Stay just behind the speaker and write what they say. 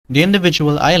The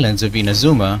individual islands of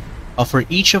Inazuma offer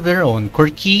each of their own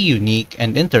quirky, unique,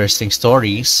 and interesting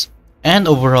stories, and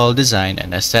overall design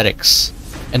and aesthetics.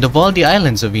 And of all the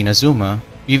islands of Inazuma,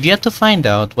 we've yet to find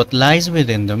out what lies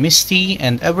within the misty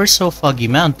and ever so foggy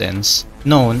mountains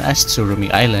known as Tsurumi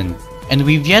Island. And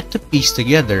we've yet to piece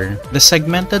together the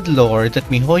segmented lore that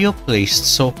Mihoyo placed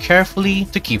so carefully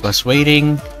to keep us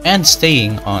waiting and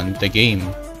staying on the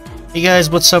game. Hey guys,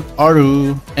 what's up?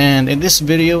 Aru, and in this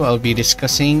video I'll be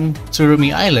discussing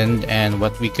Tsurumi Island and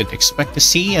what we could expect to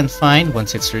see and find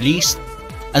once it's released.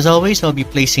 As always, I'll be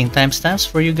placing timestamps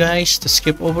for you guys to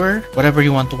skip over whatever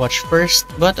you want to watch first,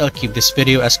 but I'll keep this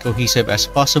video as cohesive as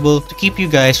possible to keep you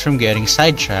guys from getting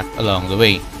sidetracked along the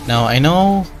way. Now, I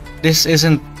know this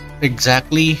isn't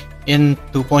exactly in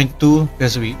 2.2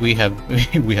 because we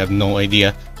have no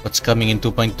idea what's coming in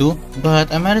 2.2,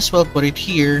 but I might as well put it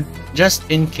here just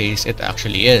in case it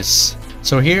actually is.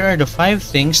 So here are the 5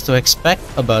 things to expect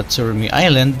about Tsurumi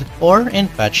Island or in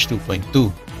patch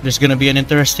 2.2. There's gonna be an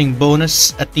interesting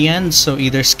bonus at the end, so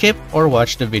either skip or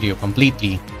watch the video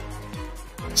completely.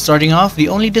 Starting off, the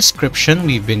only description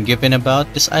we've been given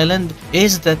about this island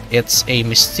is that it's a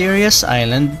mysterious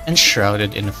island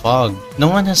enshrouded in fog. No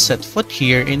one has set foot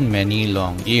here in many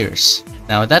long years.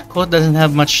 Now that quote doesn't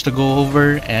have much to go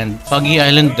over, and foggy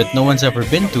island that no one's ever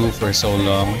been to for so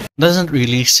long doesn't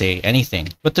really say anything.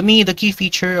 But to me, the key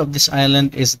feature of this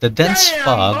island is the dense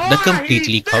fog that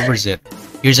completely covers it.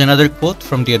 Here's another quote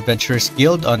from the Adventurers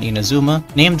Guild on Inazuma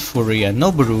named Furuya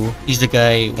Noboru. He's the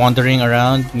guy wandering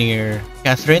around near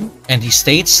Catherine, and he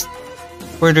states,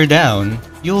 "Further down,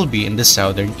 you will be in the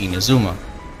southern Inazuma.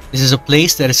 This is a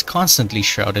place that is constantly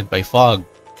shrouded by fog.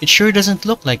 It sure doesn't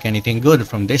look like anything good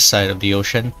from this side of the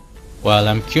ocean. While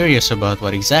I'm curious about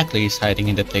what exactly is hiding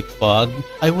in the thick fog,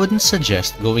 I wouldn't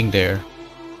suggest going there."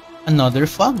 Another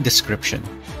fog description.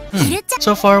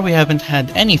 So far we haven't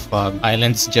had any fog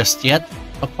islands just yet,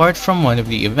 apart from one of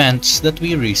the events that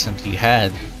we recently had.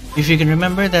 If you can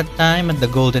remember that time at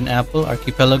the Golden Apple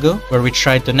Archipelago where we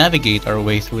tried to navigate our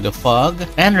way through the fog,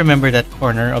 and remember that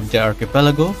corner of the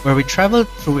archipelago where we traveled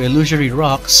through illusory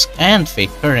rocks and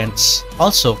fake currents,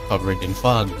 also covered in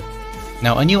fog.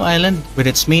 Now a new island with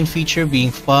its main feature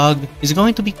being fog is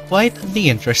going to be quite the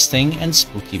interesting and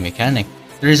spooky mechanic.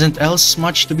 There isn't else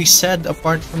much to be said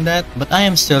apart from that, but I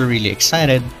am still really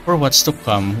excited for what's to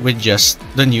come with just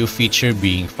the new feature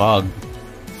being fog.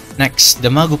 Next, the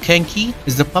Maguu Kenki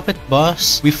is the puppet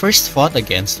boss we first fought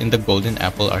against in the Golden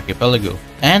Apple Archipelago.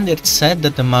 And it's said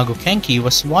that the Maguu Kenki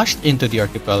was washed into the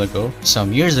archipelago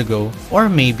some years ago, or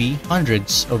maybe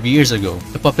hundreds of years ago.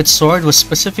 The puppet sword was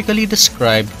specifically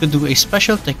described to do a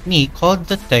special technique called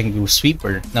the Tengu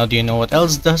Sweeper. Now do you know what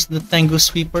else does the Tengu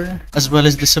Sweeper, as well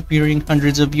as disappearing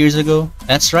hundreds of years ago?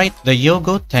 That's right, the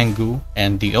Yogo Tengu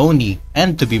and the Oni.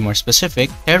 And to be more specific,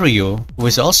 Teruyo, who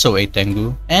is also a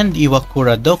Tengu, and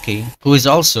Iwakura Doke, who is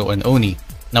also an Oni.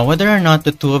 Now whether or not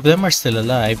the two of them are still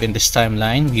alive in this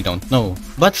timeline, we don't know.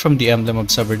 But from the Emblem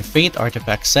of Severed Fate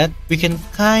artifact set, we can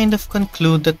kind of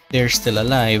conclude that they're still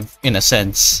alive, in a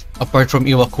sense. Apart from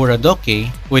Iwakura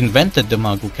Doke, who invented the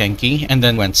Maguu Kenki and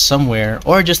then went somewhere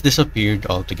or just disappeared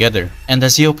altogether. And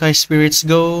as yokai spirits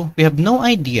go, we have no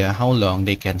idea how long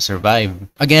they can survive.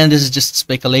 Again, this is just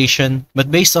speculation, but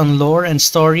based on lore and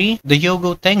story, the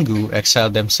Yogo Tengu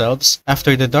exiled themselves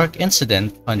after the Dark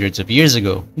Incident hundreds of years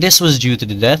ago. This was due to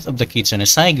the death of the kitsune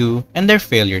Saigu and their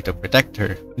failure to protect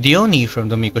her. The Oni from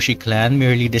the Mikoshi clan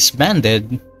merely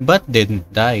disbanded, but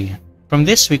didn't die. From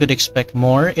this, we could expect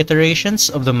more iterations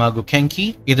of the Maguu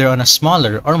Kenki, either on a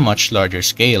smaller or much larger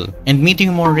scale. And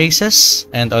meeting more races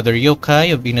and other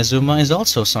yokai of Inazuma is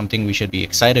also something we should be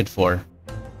excited for.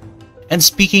 And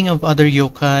speaking of other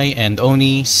yokai and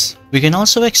onis, we can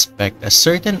also expect a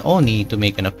certain Oni to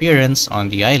make an appearance on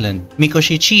the island.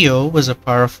 Mikoshi Chiyo was a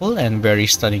powerful and very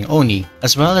stunning Oni,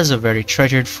 as well as a very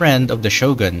treasured friend of the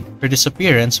Shogun. Her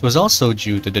disappearance was also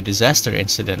due to the disaster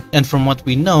incident, and from what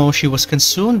we know, she was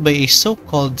consumed by a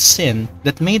so-called sin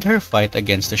that made her fight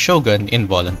against the Shogun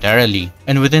involuntarily.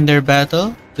 And within their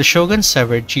battle, the Shogun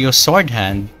severed Chiyo's sword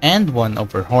hand and one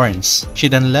of her horns. She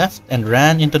then left and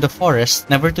ran into the forest,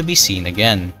 never to be seen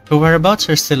again. Her whereabouts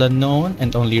are still unknown,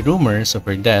 and only rumors of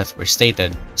her death were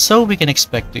stated. So we can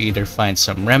expect to either find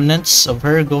some remnants of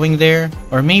her going there,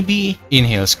 or maybe, in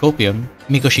Hale's copium,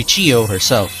 Mikoshi Chiyo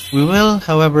herself. We will,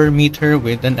 however, meet her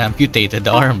with an amputated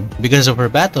arm because of her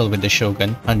battle with the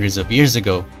Shogun hundreds of years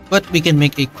ago. But we can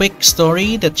make a quick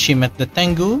story that she met the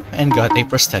Tengu and got a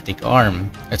prosthetic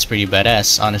arm. That's pretty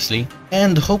badass, honestly.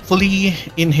 And hopefully,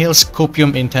 in Hale's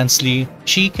copium intensely,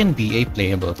 she can be a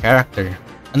playable character.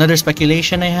 Another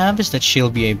speculation I have is that she'll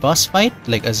be a boss fight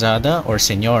like Azada or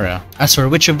Signora. As for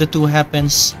which of the two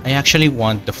happens, I actually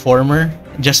want the former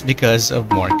just because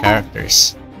of more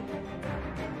characters.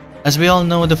 As we all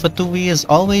know, the Fatui is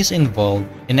always involved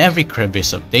in every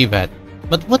crevice of Teyvat.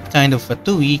 But what kind of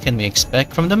Fatui can we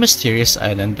expect from the mysterious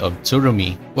island of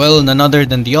Tsurumi? Well, none other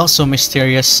than the also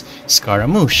mysterious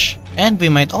scaramouche. And we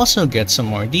might also get some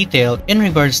more detail in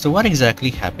regards to what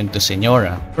exactly happened to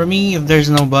Signora. For me, if there's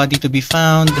no body to be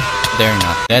found, they're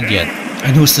not dead yet.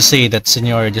 And who's to say that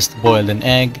Signora just boiled an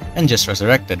egg and just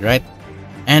resurrected, right?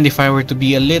 And if I were to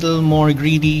be a little more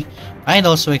greedy, I'd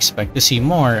also expect to see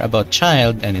more about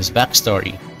Child and his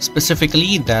backstory,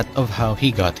 specifically that of how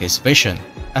he got his vision.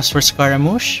 As for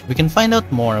Scaramouche, we can find out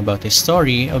more about his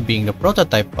story of being the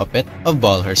prototype puppet of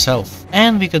Baal herself.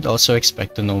 And we could also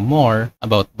expect to know more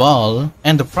about Baal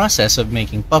and the process of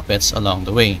making puppets along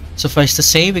the way. Suffice to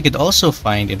say, we could also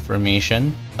find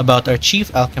information about our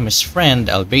chief alchemist friend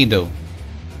Albedo.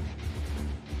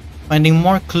 Finding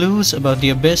more clues about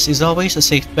the Abyss is always a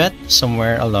safe bet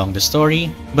somewhere along the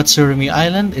story, but Tsurumi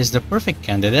Island is the perfect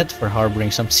candidate for harboring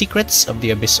some secrets of the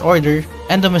Abyss Order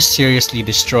and the mysteriously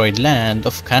destroyed land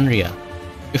of Kanria.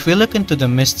 If we look into the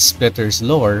Mist Splitter's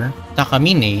lore,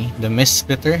 Takamine, the Mist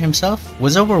Splitter himself,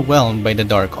 was overwhelmed by the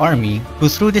Dark Army, who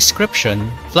through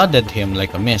description flooded him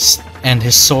like a mist. And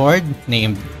his sword,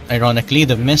 named ironically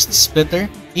the Mist Splitter,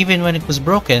 even when it was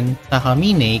broken,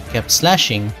 Takamine kept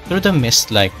slashing through the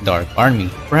mist-like Dark Army.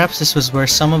 Perhaps this was where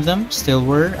some of them still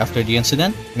were after the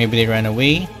incident. Maybe they ran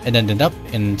away and ended up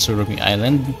in Tsurumi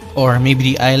Island. Or maybe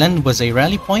the island was a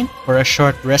rally point for a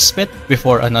short respite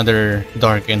before another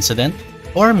dark incident.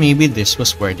 Or maybe this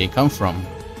was where they come from,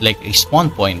 like a spawn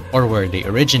point or where they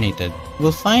originated.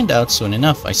 We'll find out soon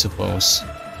enough, I suppose.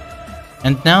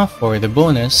 And now for the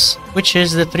bonus, which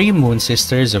is the 3 Moon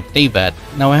Sisters of Teyvat.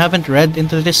 Now I haven't read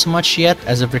into this much yet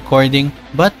as of recording,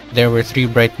 but there were 3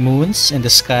 bright moons in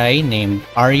the sky named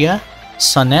Arya,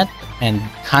 Sonnet, and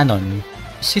Canon.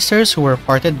 Sisters who were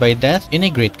parted by death in a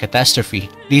great catastrophe.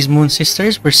 These Moon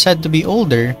Sisters were said to be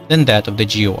older than that of the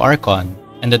Geo Archon,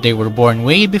 and that they were born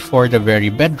way before the very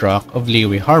bedrock of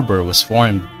Liyue Harbor was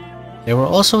formed. They were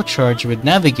also charged with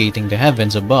navigating the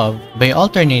heavens above by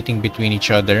alternating between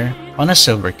each other on a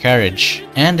silver carriage.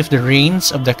 And if the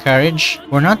reins of the carriage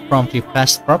were not promptly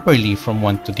passed properly from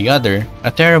one to the other, a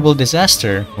terrible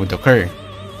disaster would occur.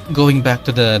 Going back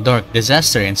to the dark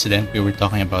disaster incident we were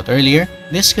talking about earlier,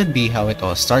 this could be how it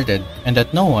all started, and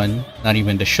that no one, not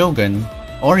even the Shogun,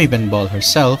 or even Baal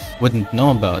herself, wouldn't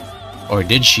know about. Or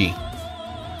did she?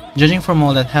 Judging from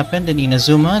all that happened in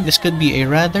Inazuma, this could be a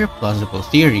rather plausible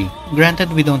theory. Granted,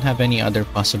 we don't have any other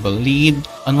possible lead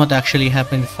on what actually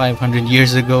happened 500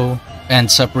 years ago,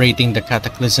 and separating the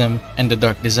cataclysm and the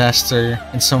dark disaster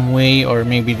in some way, or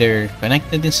maybe they're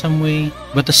connected in some way.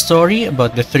 But the story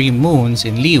about the 3 moons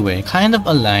in Liyue kind of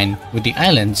align with the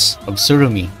islands of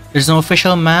Tsurumi. There's no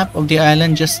official map of the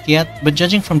island just yet, but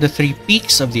judging from the 3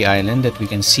 peaks of the island that we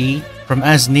can see, from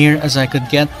as near as I could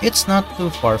get, it's not too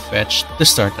far-fetched to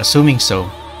start assuming so.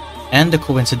 And the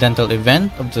coincidental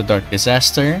event of the dark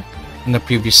disaster and the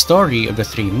previous story of the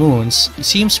 3 moons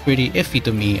seems pretty iffy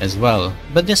to me as well.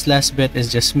 But this last bit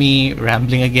is just me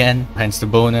rambling again, hence the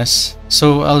bonus.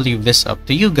 So I'll leave this up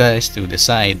to you guys to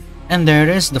decide. And there it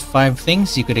is, the 5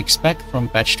 things you could expect from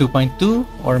patch 2.2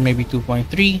 or maybe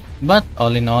 2.3. But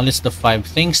all in all, it's the 5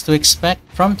 things to expect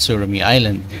from Tsurumi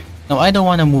Island. Now I don't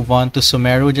want to move on to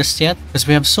Sumeru just yet because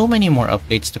we have so many more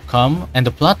updates to come, and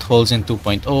the plot holes in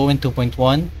 2.0 and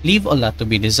 2.1 leave a lot to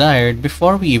be desired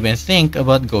before we even think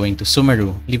about going to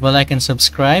Sumeru. Leave a like and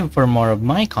subscribe for more of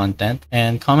my content,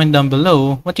 and comment down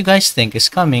below what you guys think is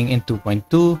coming in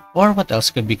 2.2 or what else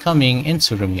could be coming in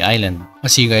Tsurumi Island. I'll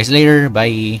see you guys later,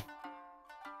 bye!